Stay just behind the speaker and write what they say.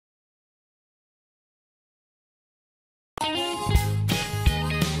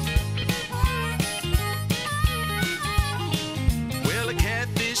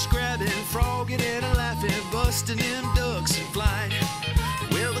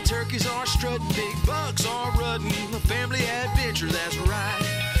strutting, big bucks are rutting. A family adventure, that's right.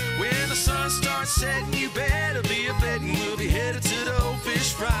 When the sun starts setting, you better be a betting. We'll be headed to the old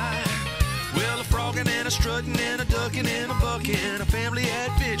fish fry. Well, a frogging and a strutting and a ducking and a bucking. A family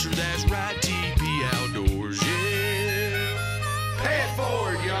adventure, that's right. TP Outdoors, yeah. Pay it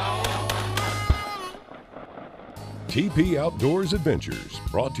forward, y'all. TP Outdoors Adventures,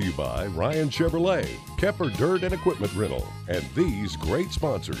 brought to you by Ryan Chevrolet, Kepper Dirt and Equipment Rental, and these great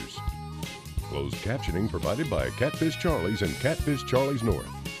sponsors. Closed captioning provided by Catfish Charlie's and Catfish Charlie's North.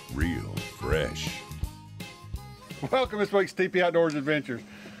 Real fresh. Welcome this week's TP Outdoors Adventures.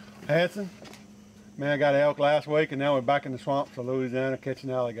 Hanson, man, I got an elk last week, and now we're back in the swamps of Louisiana catching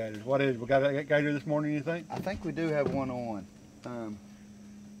alligators. What is, we got a gator this morning, you think? I think we do have one on.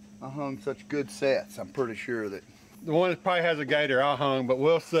 I hung such good sets, I'm pretty sure that. The one that probably has a gator I hung, but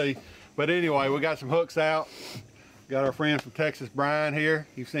we'll see. But anyway, we got some hooks out. Got our friend from Texas, Brian, here.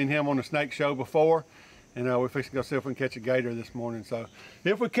 You've seen him on the snake show before. And we're fixing to go see if we can catch a gator this morning. So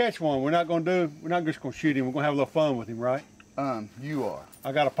if we catch one, we're not just gonna shoot him, we're gonna have a little fun with him, right? You are.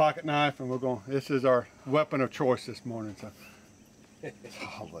 I got a pocket knife, and this is our weapon of choice this morning. So.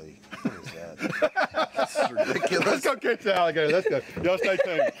 Golly, what is that? That's ridiculous. Let's go catch the alligator. Let's go. Y'all stay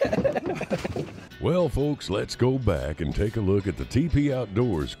tuned. Well, folks, let's go back and take a look at the TP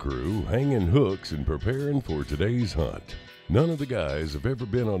Outdoors crew hanging hooks and preparing for today's hunt. None of the guys have ever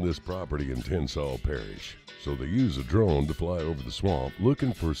been on this property in Tensall Parish, so they use a drone to fly over the swamp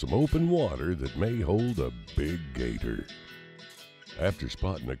looking for some open water that may hold a big gator. After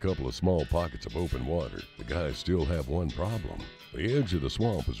spotting a couple of small pockets of open water, the guys still have one problem. The edge of the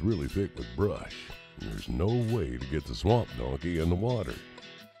swamp is really thick with brush, and there's no way to get the swamp donkey in the water.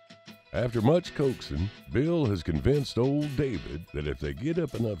 After much coaxing, Bill has convinced old David that if they get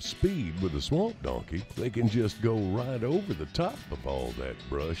up enough speed with the swamp donkey, they can just go right over the top of all that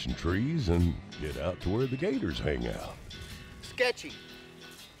brush and trees and get out to where the gators hang out. Sketchy.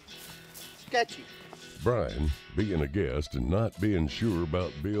 Sketchy. Brian, being a guest and not being sure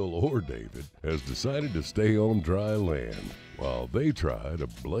about Bill or David, has decided to stay on dry land while they try to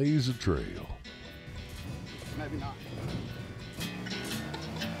blaze a trail. Maybe not.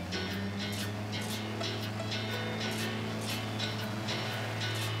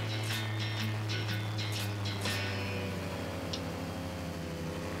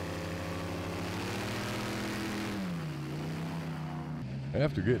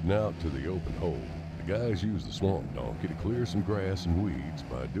 After getting out to the open hole, the guys use the swamp donkey to clear some grass and weeds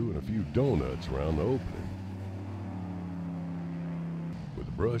by doing a few donuts around the opening. With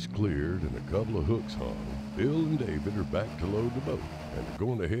the brush cleared and a couple of hooks hung, Bill and David are back to load the boat and are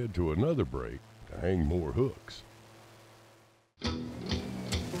going to head to another break to hang more hooks.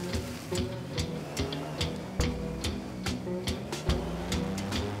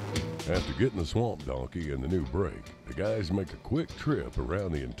 After getting the swamp donkey in the new break, the guys make a quick trip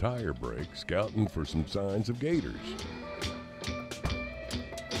around the entire break, scouting for some signs of gators.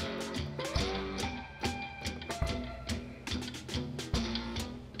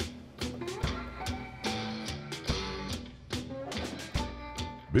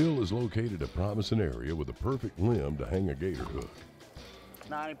 Bill has located a promising area with a perfect limb to hang a gator hook.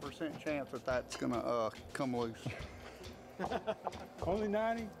 90% chance that that's gonna come loose. Only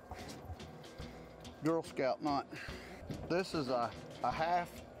 90? Girl Scout knot. This is a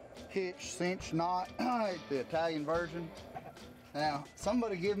half hitch cinch knot, the Italian version. Now,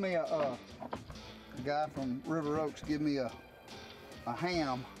 somebody give me a guy from River Oaks give me a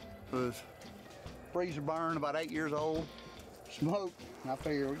ham. It was freezer burn, about 8 years old, smoked. I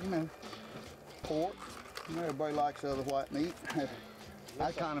figured, pork. Everybody likes the other white meat.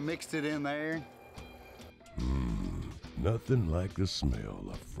 I kind of mixed it in there. Nothing like the smell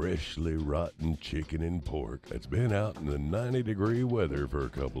of freshly rotten chicken and pork that's been out in the 90-degree weather for a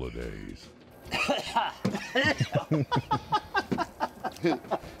couple of days.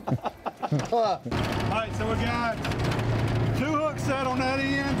 All right, so we got 2 hooks set on that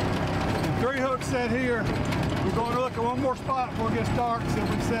end and 3 hooks set here. We're going to look at one more spot before it gets dark, so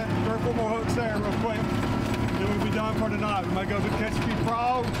we set 3 or 4 more hooks there real quick. Then we'll be done for tonight. We might go catch a few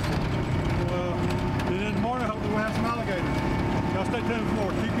frogs. And in the morning, hopefully we'll have some alligators. Y'all stay tuned for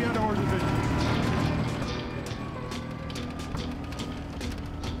more TP Outdoors Adventures.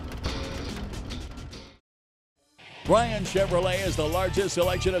 Ryan Chevrolet is the largest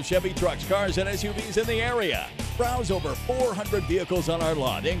selection of Chevy trucks, cars, and SUVs in the area. Browse over 400 vehicles on our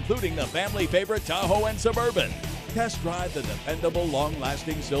lot, including the family favorite Tahoe and Suburban. Test drive the dependable,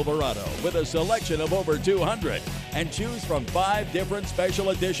 long-lasting Silverado with a selection of over 200 and choose from 5 different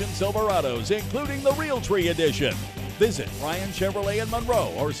special edition Silverados, including the Realtree Edition. Visit Ryan Chevrolet in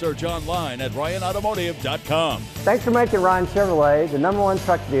Monroe or search online at RyanAutomotive.com. Thanks for making Ryan Chevrolet the #1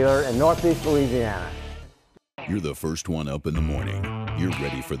 truck dealer in Northeast Louisiana. You're the first one up in the morning. You're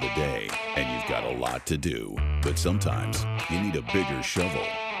ready for the day, and you've got a lot to do. But sometimes you need a bigger shovel.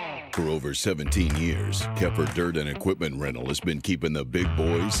 For over 17 years, Kepper Dirt and Equipment Rental has been keeping the big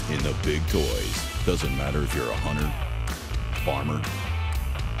boys in the big toys. Doesn't matter if you're a hunter, farmer,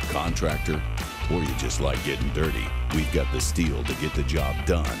 contractor, or you just like getting dirty. We've got the steel to get the job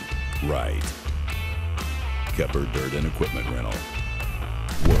done right. Kepper Dirt and Equipment Rental.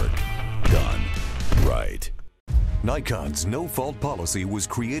 Work done right. Nikon's no-fault policy was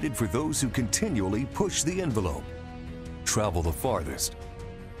created for those who continually push the envelope, travel the farthest,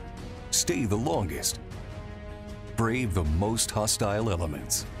 stay the longest, brave the most hostile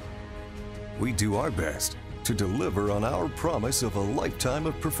elements. We do our best to deliver on our promise of a lifetime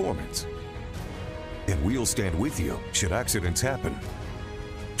of performance. And we'll stand with you should accidents happen.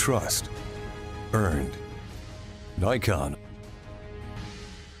 Trust earned. Nikon.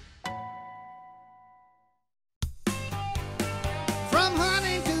 From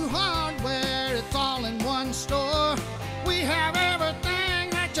hunting to hardware, it's all in one store. We have everything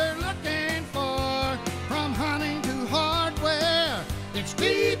that you're looking for. From hunting to hardware, it's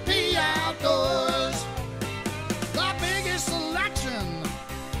TP Outdoors. The biggest selection,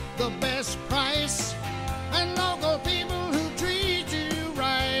 the best price, and local people who treat you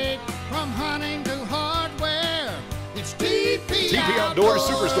right. From hunting to hardware, it's TP Outdoors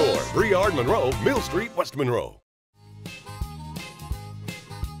Superstore, Briard, Monroe, Mill Street, West Monroe.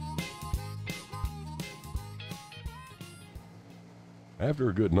 After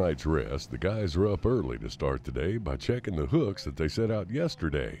a good night's rest, the guys are up early to start the day by checking the hooks that they set out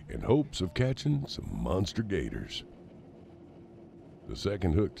yesterday in hopes of catching some monster gators. The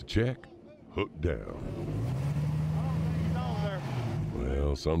second hook to check, hook down.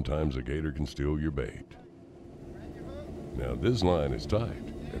 Well, sometimes a gator can steal your bait. Now this line is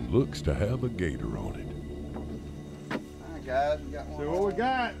tight and looks to have a gator on it. All right, guys, we got one. See what we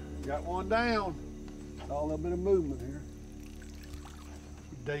got? We got one down. Saw a little bit of movement here.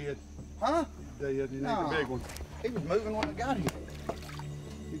 He's dead. Huh? He's dead. He ain't No. the big one. He was moving when I got here.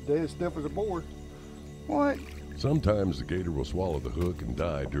 He's dead stiff as a board. What? Sometimes the gator will swallow the hook and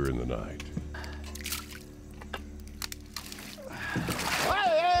die during the night.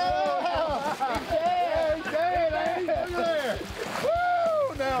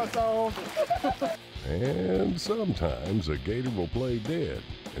 And sometimes a gator will play dead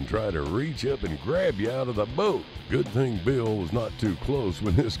and try to reach up and grab you out of the boat. Good thing Bill was not too close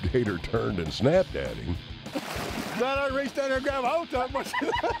when this gator turned and snapped at him. Then I reached down there and grabbed a hold of him.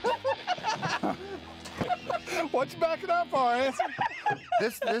 What you backing up for, Anson?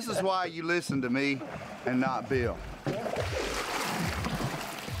 This is why you listen to me and not Bill.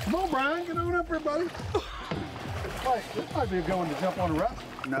 Come on, Brian, get on up here, buddy. Wait, this might be a good one to jump on a wrestle.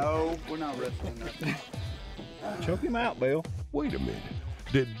 No, we're not wrestling nothing. Choke him out, Bill. Wait a minute.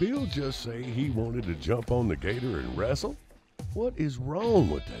 Did Bill just say he wanted to jump on the gator and wrestle? What is wrong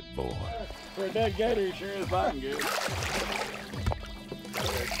with that boy? For a dead gator, he sure is biting good.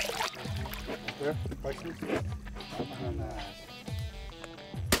 There, question. Nice.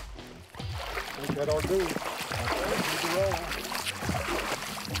 I think that ought to do it. Okay,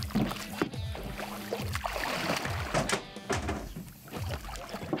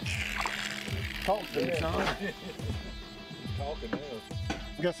 talk to me, son. Talking now.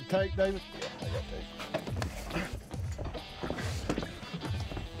 You got some tape, David? Yeah, I got tape.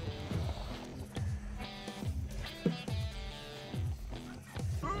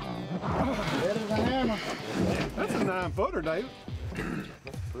 That is a hammer. That's a 9-footer, David.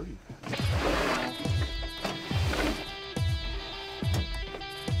 That's pretty.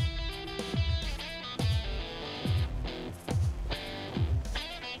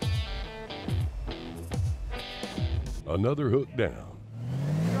 Another hook down.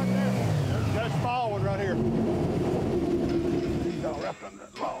 Right there. There's a small one right here. He's all wrapped under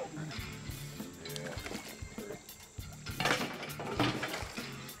that log.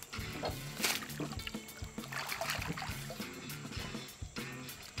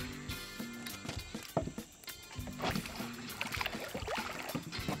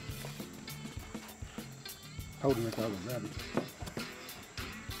 Hold him like I was grabbing.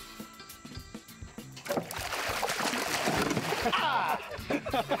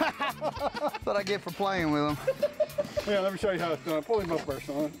 That's what I get for playing with him. Yeah, let me show you how it's done. Pull him up there,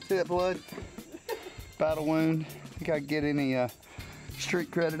 son. See that blood? Battle wound. Think I can get any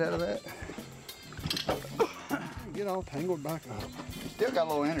street credit out of that? Get all tangled back up. Still got a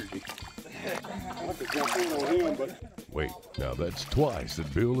little energy. I could jump in on him, but Wait, now that's twice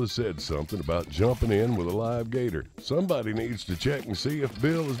that Bill has said something about jumping in with a live gator. Somebody needs to check and see if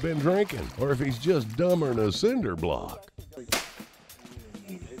Bill has been drinking or if he's just dumber than a cinder block.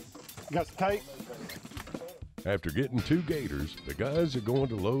 Got some tape? After getting 2 gators, the guys are going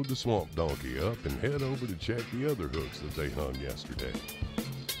to load the swamp donkey up and head over to check the other hooks that they hung yesterday.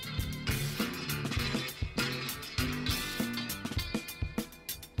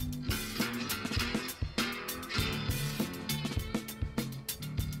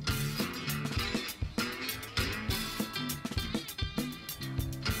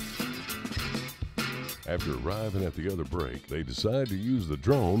 After arriving at the other break, they decide to use the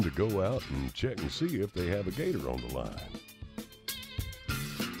drone to go out and check and see if they have a gator on the line.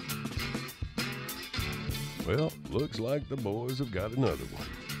 Well, looks like the boys have got another one.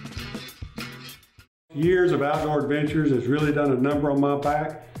 Years of outdoor adventures has really done a number on my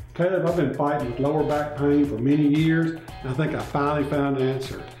back. Caleb, I've been fighting with lower back pain for many years, and I think I finally found an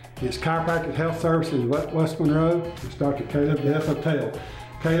answer. It's Chiropractic Health Services in West Monroe. It's Dr. Caleb Death Hotel.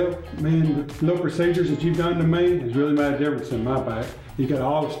 Caleb, man, the little procedures that you've done to me has really made a difference in my back. You've got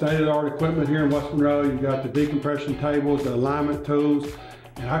all the state-of-the-art equipment here in West Monroe. You've got the decompression tables, the alignment tools,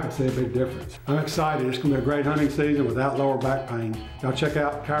 and I can see a big difference. I'm excited. It's going to be a great hunting season without lower back pain. Y'all check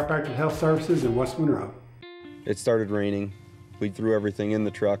out Chiropractic Health Services in West Monroe. It started raining. We threw everything in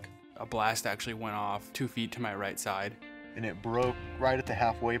the truck. A blast actually went off 2 feet to my right side. And it broke right at the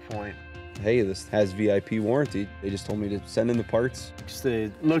halfway point. Hey, this has VIP warranty. They just told me to send in the parts. Just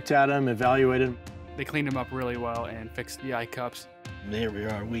they looked at them, evaluated them. They cleaned them up really well and fixed the eye cups. And here we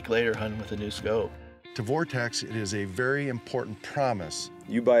are a week later hunting with a new scope. To Vortex, it is a very important promise.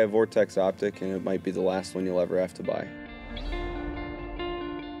 You buy a Vortex optic and it might be the last one you'll ever have to buy.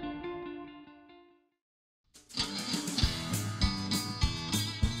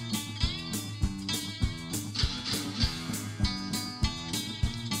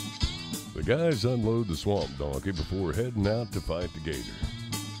 The guys unload the swamp donkey before heading out to fight the gator.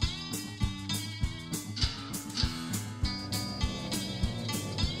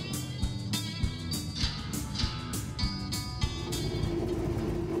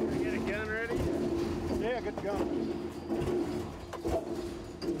 Get a gun ready? Yeah, get the gun.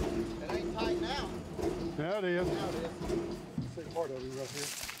 It ain't tight now. Yeah, it is. Now it is. Let's see part of it right here.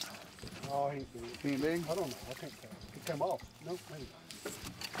 Oh, he ain't big. He ain't big? I don't know. I can't tell. It could come off. Nope, maybe.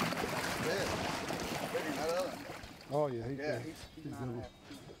 Dead. Bigger than that other one. Oh, yeah, he's Yeah, good. he's not happy.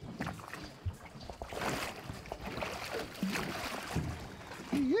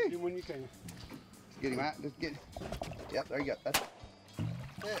 Get him when you can. Get him out. Just get. Yep, there you go. That's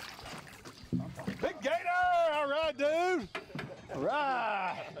it. Big gator! All right, dude. All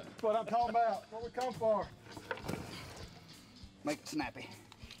right. That's what I'm talking about. What we come for. Make it snappy.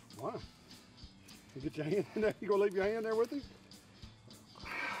 Wow. You get your hand in there. You gonna leave your hand there with him?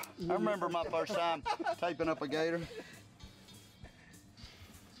 I remember my first time taping up a gator.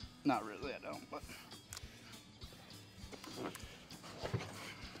 Not really, I don't, but.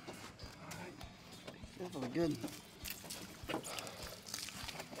 Feels really good.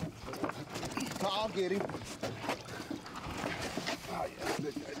 I'll get him. Oh, yeah,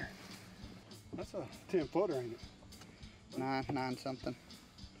 good gator. That's a 10-footer, ain't it? Nine something.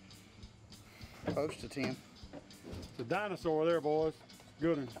 Close to 10. It's a dinosaur there, boys.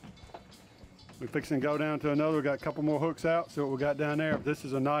 Good one. We're fixing to go down to another. We got a couple more hooks out. See what we got down there. This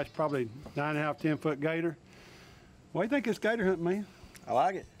is a nice, probably 9.5, 10-foot gator. What do you think this gator hunting, man? I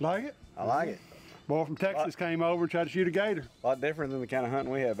like it. Like it? I like it. Boy from Texas came over and tried to shoot a gator. A lot different than the kind of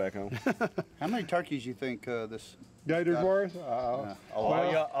hunting we have back home. How many turkeys you think this gator's worth?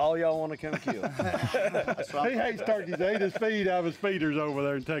 All y'all want to come kill. He hates turkeys. They eat his feed out of his feeders over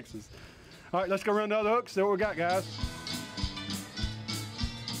there in Texas. All right, let's go run the other hooks. See what we got, guys.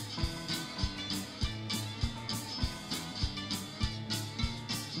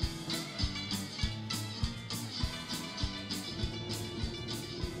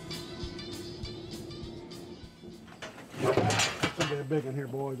 Something big in here,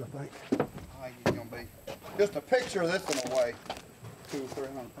 boys, I think. I think it's gonna be just a picture of this in a way. 200 or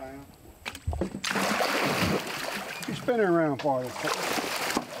 300 pounds. You're spinning around for us.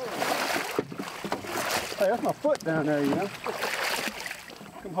 Hey, that's my foot down there, you know.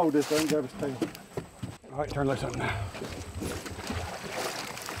 Come hold this there and grab his tail. All right, turn this up now.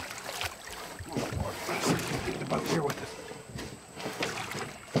 Let's see if we can get the boat here with us.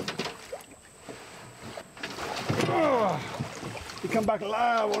 Oh, he come back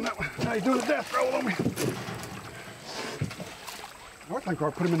alive on that one. Now he's doing a death roll on me. I think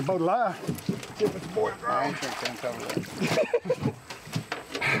I'll put him in the boat alive. See if it's a boy or girl. I ain't sure it's gonna cover that.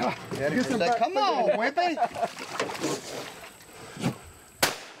 Come on, Wimpy.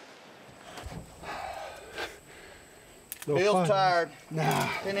 Bill's tired. Nah.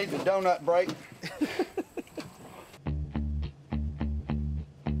 He needs a donut break. Looks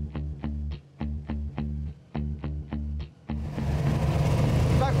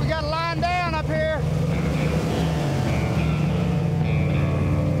like we got a line down up here.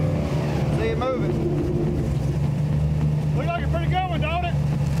 See it moving. Looks like a pretty good one, don't it?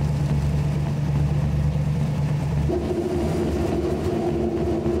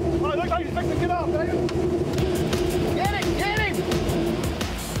 Oh, it looks like he's fixing to get off, David. Get him! Get him!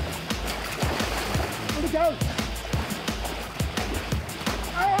 Where'd he go?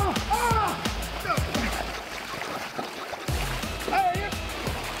 Oh! Oh! There he is.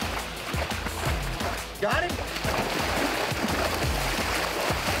 Got him?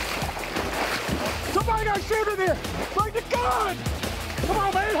 Somebody got to shoot in here! Bring the gun! Come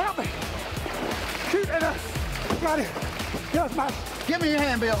on, man, help me! Shoot in there! Got him! Yes, man! Give me your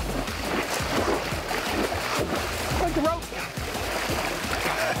hand, Bill. Bring the rope!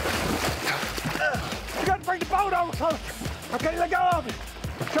 You got to bring the boat over close! I can't let go of it!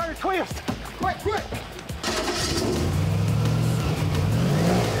 Try to twist! Quick, quick!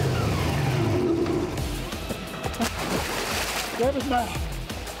 Grab his mouth.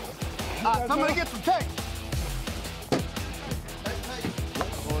 Somebody get some tape.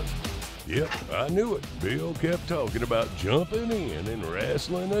 Yep, I knew it. Bill kept talking about jumping in and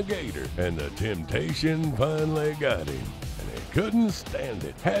wrestling a gator, and the temptation finally got him. And he couldn't stand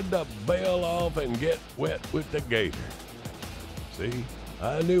it. Had to bail off and get wet with the gator. See,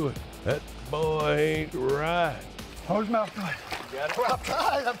 I knew it. That boy ain't right. Hold his mouth tight. Got it. I'm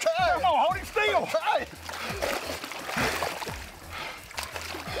trying. I'm trying. Come on, hold him still. Try it.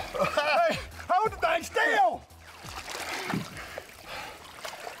 Hey, hold the thing still.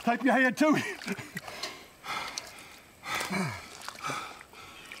 Tape your head to it.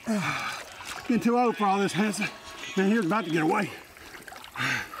 Getting too old for all this, Hanson. Man, he was about to get away.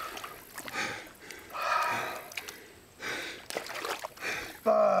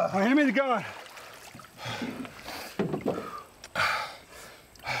 Hand me the gun.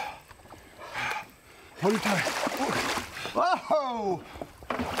 Hold it tight. Whoa!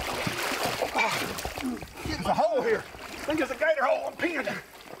 There's a hole here. I think there's a gator hole. I'm pinned.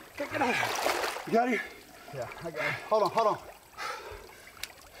 Can't get out. You got it? Yeah, I got it. Hold on, hold on.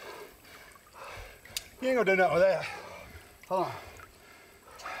 You ain't gonna do nothing with that. Hold on.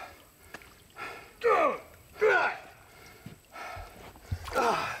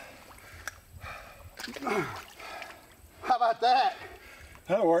 How about that?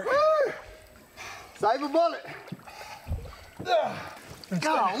 That'll work. Woo! Save a bullet.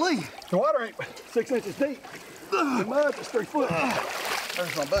 Golly. The water ain't 6 inches deep. The mud is 3 foot.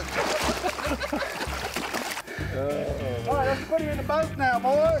 There's my boat. All right, let's put him in the boat now,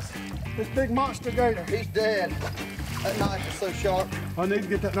 boys. This big monster gator. He's dead. That knife is so sharp. I need to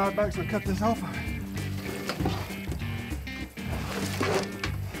get that knife back so I can cut this off.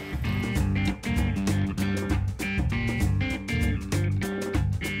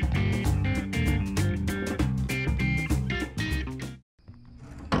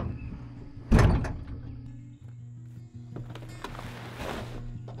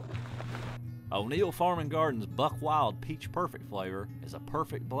 O'Neill Farm & Garden's Buck Wild Peach Perfect flavor is a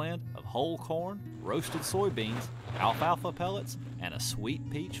perfect blend of whole corn, roasted soybeans, alfalfa pellets, and a sweet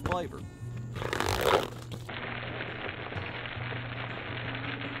peach flavor.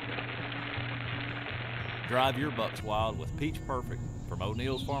 Drive your bucks wild with Peach Perfect from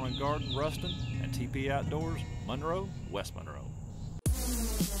O'Neill's Farm & Garden, Ruston, and TP Outdoors, Monroe, West Monroe.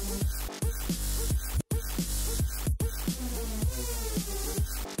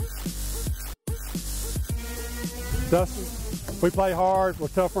 Dustin, we play hard, we're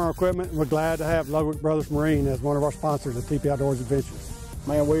tough on our equipment, and we're glad to have Ludwig Brothers Marine as one of our sponsors of TP Outdoors Adventures.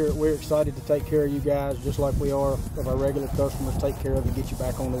 Man, we're excited to take care of you guys just like we are of our regular customers, take care of you, get you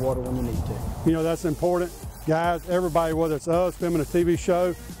back on the water when you need to. You know, that's important. Guys, everybody, whether it's us filming a TV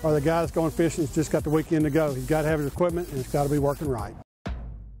show or the guy that's going fishing, has just got the weekend to go. He's got to have his equipment and it's got to be working right.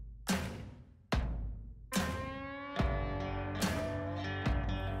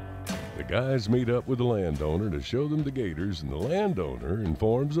 The guys meet up with the landowner to show them the gators, and the landowner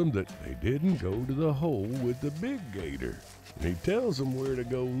informs them that they didn't go to the hole with the big gator. And he tells them where to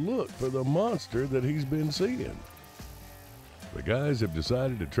go look for the monster that he's been seeing. The guys have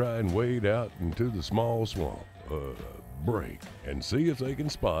decided to try and wade out into the small swamp, break, and see if they can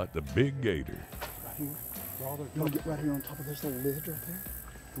spot the big gator. Right here, you want to get right here on top of this little ledge right there?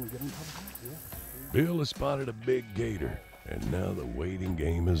 Can we get on top of that? Yeah. Bill has spotted a big gator, And now the waiting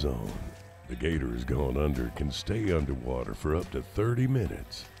game is on. The gator has gone under, can stay underwater for up to 30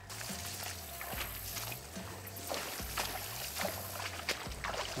 minutes.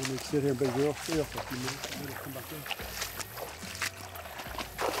 I need to sit here and be real still for a few minutes and then I'll come back in.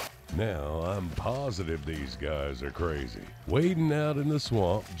 Now, I'm positive these guys are crazy. Wading out in the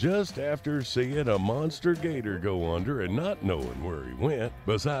swamp just after seeing a monster gator go under and not knowing where he went.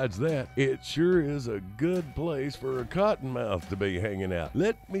 Besides that, it sure is a good place for a cottonmouth to be hanging out.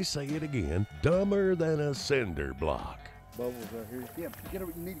 Let me say it again, dumber than a cinder block. Bubbles right here. Yeah,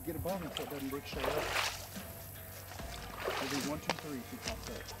 you need to get a bubble so it doesn't break straight up. It'll be 1, 2, 3 if you pop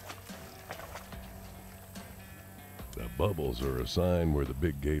that. The bubbles are a sign where the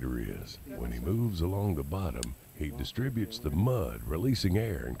big gator is. When he moves along the bottom, he distributes the mud, releasing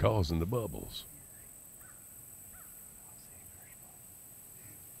air and causing the bubbles.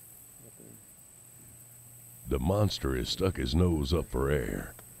 The monster has stuck his nose up for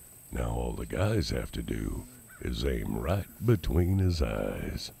air. Now all the guys have to do is aim right between his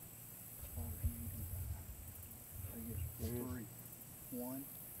eyes. 1,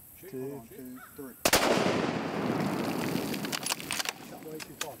 2, 3.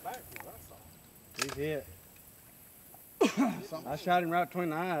 He's hit. I shot him right between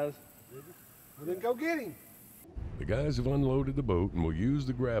the eyes. Well, then go get him. The guys have unloaded the boat and will use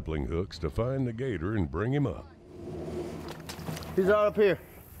the grappling hooks to find the gator and bring him up. He's right up here.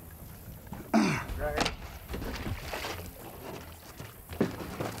 I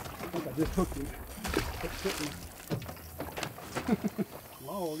think I just hooked him.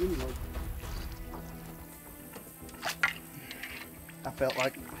 Long anyway. I felt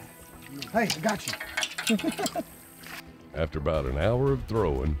like, hey, I got you. After about an hour of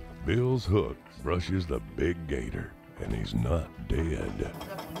throwing, Bill's hook brushes the big gator, and he's not dead. That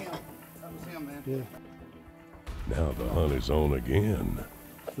was him, man. Yeah. Now the hunt is on again.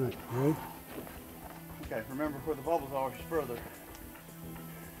 Right, ready? Okay, remember where the bubbles are is further.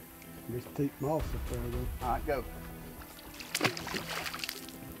 Just take them off so far though. All right, go.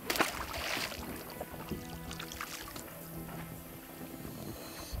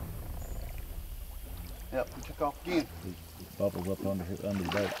 Yep, we took off again. Bubbles up under the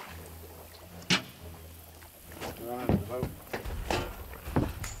boat. Right, the boat.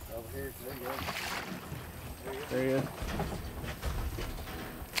 Over here, there you go. There he is.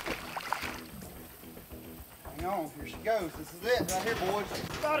 Hang on, here she goes. This is it right here, boys.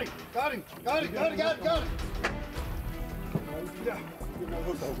 Got him, got him, got him, got him, got him, got him.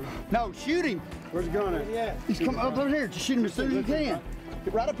 No, shoot him. Where's the gun at? Yeah. He's coming up over here. Just shoot him as soon as you can.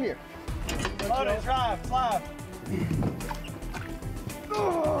 Get right up here. Oh, that's right. Fly.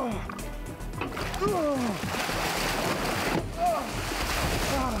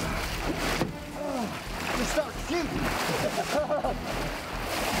 Just start shooting.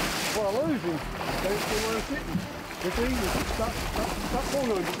 Well, I lose him. Don't see where it's hitting. It's easy. Stop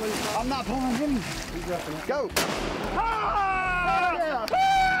pulling on him. Just leave him. I'm not pulling him. Go. Ah! Yeah.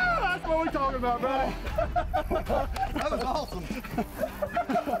 Ah! That's what we're talking about, buddy. That was awesome.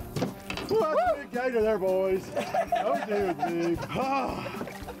 Well, that's a big gator there, boys. Oh, dude, big. Ah,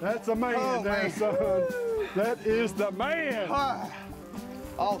 that's a man there, man. son. That is the man. Ah.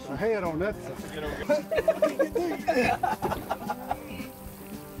 Awesome. Head on that.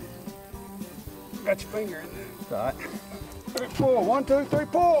 Got your finger in there. All right. Pull. 1, 2, 3,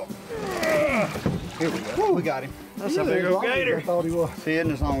 pull. Here we go. We got him. That's a big old gator. I thought he was. See,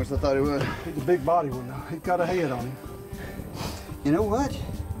 isn't as long as I thought he was. He's a big body one, though. He's got a head on him. You know what?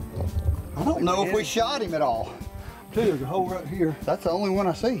 I don't know if we shot him at all. See, there's a hole right here. That's the only one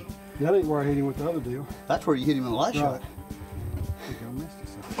I see. That ain't where I hit him with the other deal. That's where you hit him in the last shot. I think I missed it.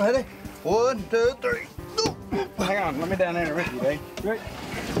 Ready? 1, 2, 3. Hang on. Let me down there with you, Dave. Great.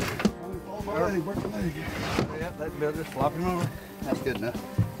 Follow my leg. Work the leg. Yep, that bill just flop him over. That's good enough.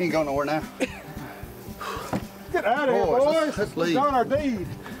 He ain't going nowhere now. Get out of here, boys. Let's leave. We've done our deed.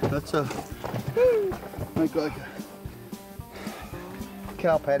 Let's make like a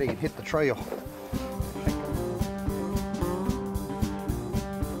cow patty and hit the trail.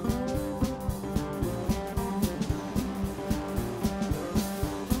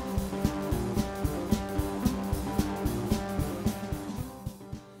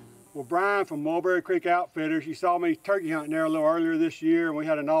 Well, Brian from Mulberry Creek Outfitters, you saw me turkey hunting there a little earlier this year, and we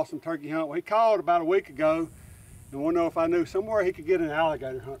had an awesome turkey hunt. Well, he called about a week ago and wanted to know if I knew somewhere he could get an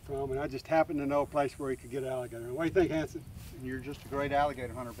alligator hunt from, and I just happened to know a place where he could get an alligator. What do you think, Hanson? You're just a great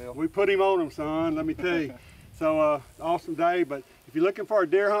alligator hunter, Bill. We put him on him, son, let me tell you. So, awesome day, but if you're looking for a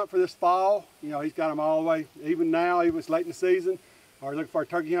deer hunt for this fall, you know, he's got them all the way, even now, even it's late in the season, or looking for a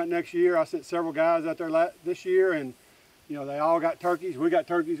turkey hunt next year. I sent several guys out there this year, and You know, they all got turkeys. We got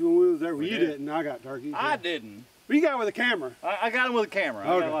turkeys when we was there. We you did. didn't. I got turkeys. I didn't. Well, you got it with a camera. I got him with a camera.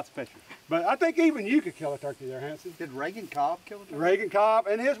 I got lots of pictures. But I think even you could kill a turkey there, Hanson. Did Reagan Cobb kill a turkey? Reagan Cobb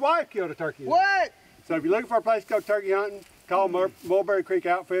and his wife killed a turkey there. What? So if you're looking for a place to go turkey hunting, call Mulberry Creek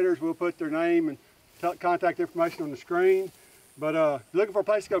Outfitters. We'll put their name and contact information on the screen. But if you're looking for a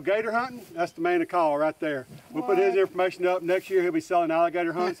place to go gator hunting, that's the man to call right there. We'll put his information up. Next year he'll be selling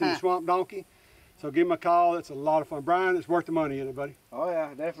alligator hunts in the Swamp Donkey. So give him a call. It's a lot of fun. Brian, it's worth the money, isn't it, buddy? Oh yeah,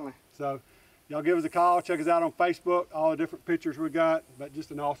 definitely. So y'all give us a call. Check us out on Facebook. All the different pictures we got. But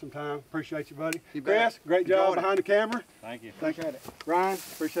just an awesome time. Appreciate you, buddy. Chris, great job behind the camera. Thank you. Appreciate it. Ryan,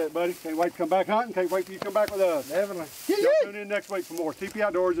 appreciate it, buddy. Can't wait to come back hunting. Can't wait for you to come back with us. Definitely. Y'all tune in next week for more TP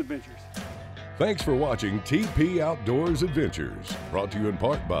Outdoors Adventures. Thanks for watching TP Outdoors Adventures, brought to you in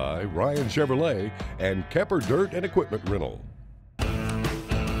part by Ryan Chevrolet and Kepper Dirt and Equipment Rental.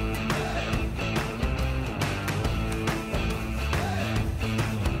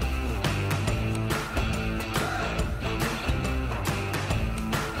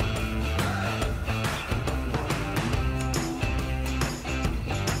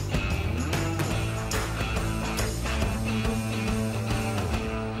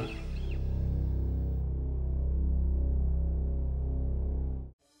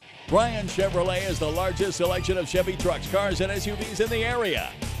 Ryan Chevrolet is the largest selection of Chevy trucks, cars, and SUVs in the area.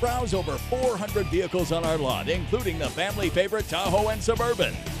 Browse over 400 vehicles on our lot, including the family favorite Tahoe and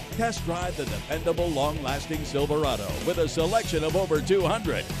Suburban. Test drive the dependable, long-lasting Silverado with a selection of over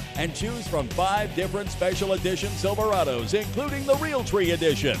 200 and choose from 5 different special edition Silverados, including the Realtree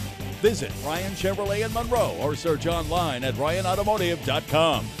Edition. Visit Ryan Chevrolet in Monroe or search online at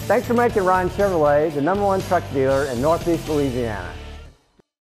ryanautomotive.com. Thanks for making Ryan Chevrolet the #1 truck dealer in Northeast Louisiana.